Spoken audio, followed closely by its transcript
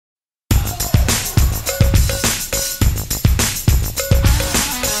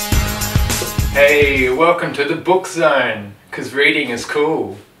Hey, welcome to the Book Zone, because reading is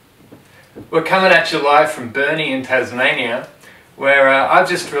cool. We're coming at you live from Burnie in Tasmania, where I've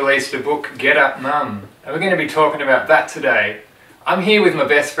just released a book, Get Up Mum, and we're going to be talking about that today. I'm here with my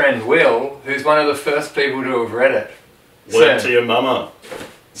best friend Will, who's one of the first people to have read it. Word to your mama.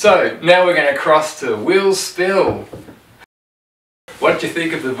 So, now we're going to cross to Will's spill. What did you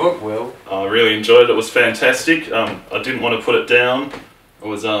think of the book, Will? I really enjoyed it. It was fantastic. I didn't want to put it down. I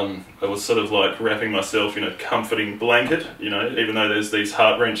was sort of like wrapping myself in a comforting blanket, you know, even though there's these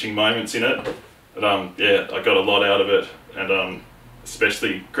heart-wrenching moments in it. But yeah, I got a lot out of it, and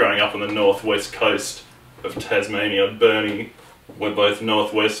especially growing up on the northwest coast of Tasmania, Burnie, we're both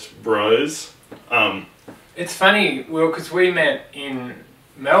northwest bros. It's funny, Will, because we met in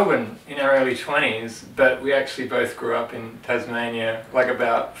Melbourne in our early 20s, but we actually both grew up in Tasmania, like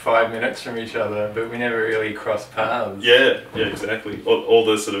about 5 minutes from each other, but we never really crossed paths. Yeah, exactly. All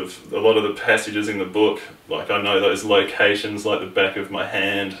the sort of, a lot of the passages in the book, like I know those locations like the back of my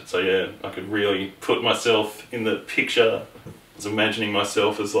hand, so yeah, I could really put myself in the picture. I was imagining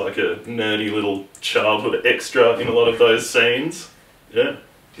myself as like a nerdy little childhood extra in a lot of those scenes. Yeah.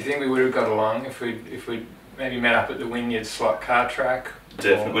 Do you think we would have got along if we'd maybe met up at the Wynyard slot car track?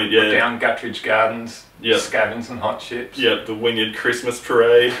 Definitely, or down Guttridge Gardens, scabbing some hot chips. Yeah, the Wynyard Christmas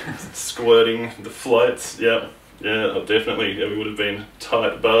parade, squirting the floats. Yeah, definitely. Yeah, we would have been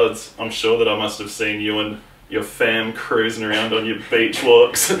tight buds. I'm sure that I must have seen you and your fam cruising around on your beach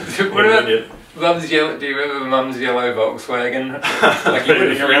walks. What about Mum's yellow? Do you remember Mum's yellow Volkswagen? Like you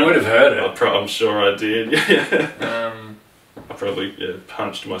would have heard it. I'm sure I did. Yeah. I probably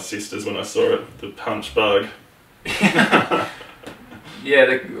punched my sisters when I saw it. The punch bug. Yeah,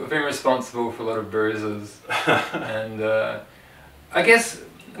 they've been responsible for a lot of bruises. And I guess,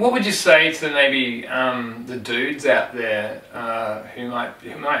 what would you say to maybe the dudes out there who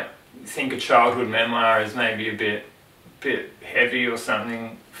might think a childhood memoir is maybe a bit heavy or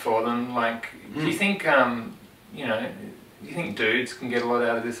something for them? Like, do you think do you think dudes can get a lot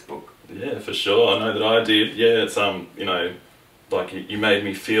out of this book? Yeah, for sure. I know that I did. Yeah, it's like you made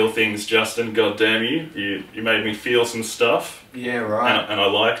me feel things, Justin. God damn you! You made me feel some stuff. Yeah, right. And I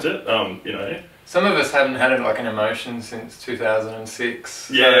liked it. Some of us haven't had like an emotion since 2006.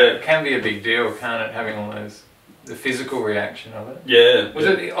 So yeah, it can be a big deal, can't it? Having all the physical reaction of it. Yeah. Was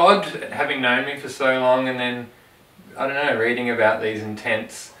it odd having known me for so long, and then I don't know, reading about these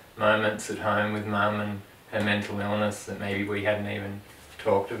intense moments at home with Mum and her mental illness that maybe we hadn't even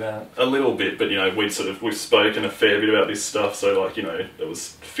talked about? A little bit, but we've spoken a fair bit about this stuff, so like it was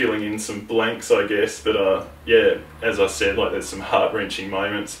filling in some blanks, I guess. But yeah, as I said, like there's some heart-wrenching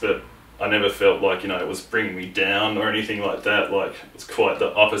moments, but I never felt like it was bringing me down or anything like that. Like it was quite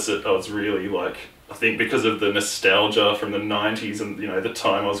the opposite. I was really like, I think because of the nostalgia from the 90s and the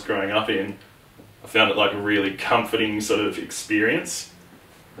time I was growing up in, I found it like a really comforting sort of experience.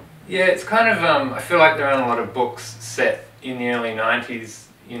 Yeah, it's kind of I feel like there aren't a lot of books set in the early 90s,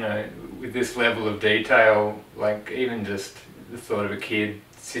 with this level of detail, like even just the thought of a kid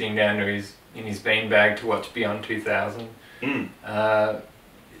sitting down in his beanbag to watch Beyond 2000.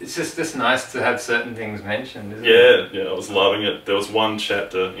 It's just nice to have certain things mentioned, isn't it? Yeah, I was loving it. There was one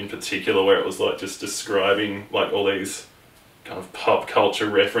chapter in particular where it was like just describing like all these kind of pop culture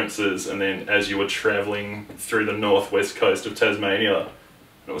references, and then as you were travelling through the northwest coast of Tasmania,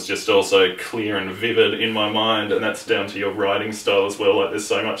 it was just also clear and vivid in my mind, and that's down to your writing style as well. Like there's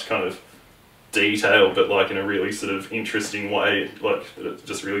so much kind of detail, but like in a really sort of interesting way, like it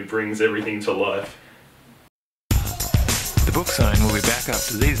just really brings everything to life. The Book Zone will be back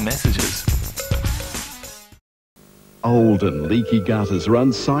after these messages. Old and leaky gutters are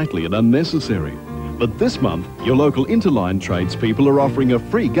unsightly and unnecessary. But this month, your local Interline tradespeople are offering a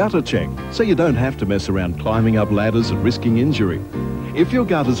free gutter check, so you don't have to mess around climbing up ladders and risking injury. If your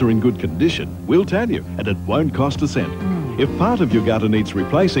gutters are in good condition, we'll tell you, and it won't cost a cent. If part of your gutter needs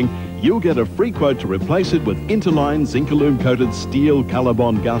replacing, you'll get a free quote to replace it with Interline zinc-alume coated steel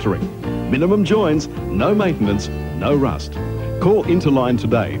Colorbond guttering. Minimum joins, no maintenance, no rust. Call Interline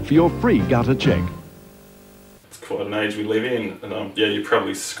today for your free gutter check. It's quite an age we live in, and yeah, you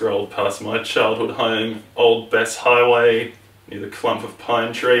probably scrolled past my childhood home, Old Bass Highway, near the clump of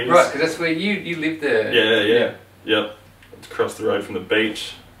pine trees. Right, because that's where you lived there. Yeah. Yep. Across the road from the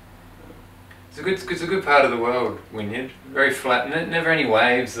beach. It's a good part of the world, Wynyard. Very flat. Never any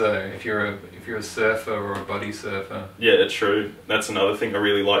waves though. If you're a surfer or a body surfer. Yeah, true. That's another thing I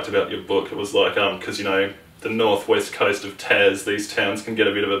really liked about your book. It was like because the northwest coast of Tas, these towns can get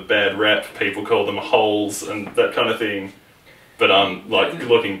a bit of a bad rap. People call them holes and that kind of thing. But like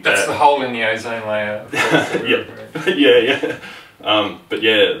looking back, that's the hole in the ozone layer. yeah. But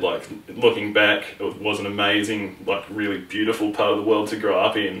yeah, like looking back, it was an amazing, like really beautiful part of the world to grow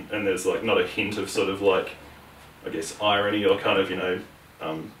up in, and there's like not a hint of sort of like, I guess, irony or kind of, you know,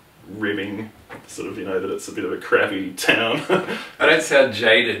 ribbing sort of, you know, that it's a bit of a crappy town. I don't sound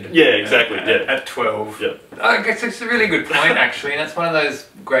jaded. Yeah, exactly. At 12. Yeah. I guess it's a really good point actually, and that's one of those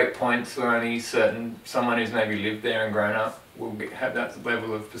great points where only someone who's maybe lived there and grown up will have that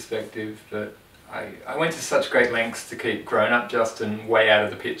level of perspective. But I went to such great lengths to keep grown-up Justin way out of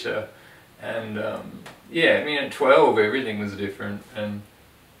the picture, and yeah, I mean at 12 everything was different, and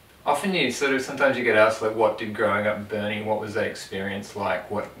often you sort of, sometimes you get asked like, what did growing up in Burnie, what was that experience like,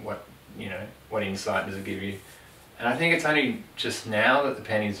 what you know, what insight does it give you? And I think it's only just now that the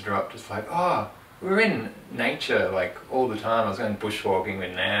pennies dropped. It's like, oh, we were in nature like all the time. I was going bushwalking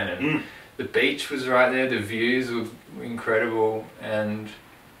with Nan, and the beach was right there, the views were incredible, and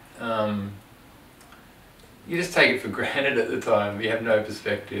you just take it for granted at the time. You have no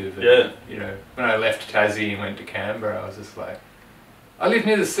perspective. And, yeah. You know, when I left Tassie and went to Canberra, I was just like, I lived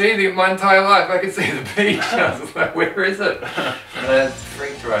near the sea my entire life. I could see the beach. I was like, where is it? And I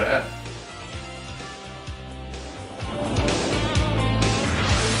freaked right out.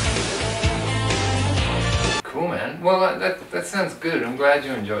 Cool, man. Well, that sounds good. I'm glad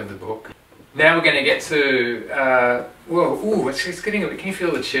you enjoyed the book. Now we're going to get to, whoa, ooh, it's getting, can you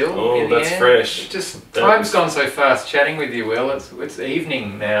feel the chill? Oh, in the that's air? fresh. Time's gone so fast chatting with you, Will. It's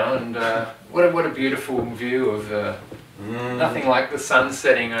evening now, and what a beautiful view of, nothing like the sun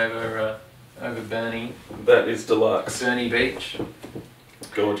setting over Burnie. That is deluxe. Burnie Beach.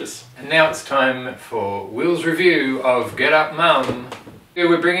 Gorgeous. And now it's time for Will's review of Get Up Mum. Here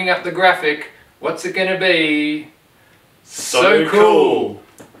we're bringing up the graphic. What's it going to be? So cool.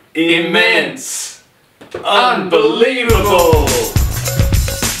 Immense. Unbelievable.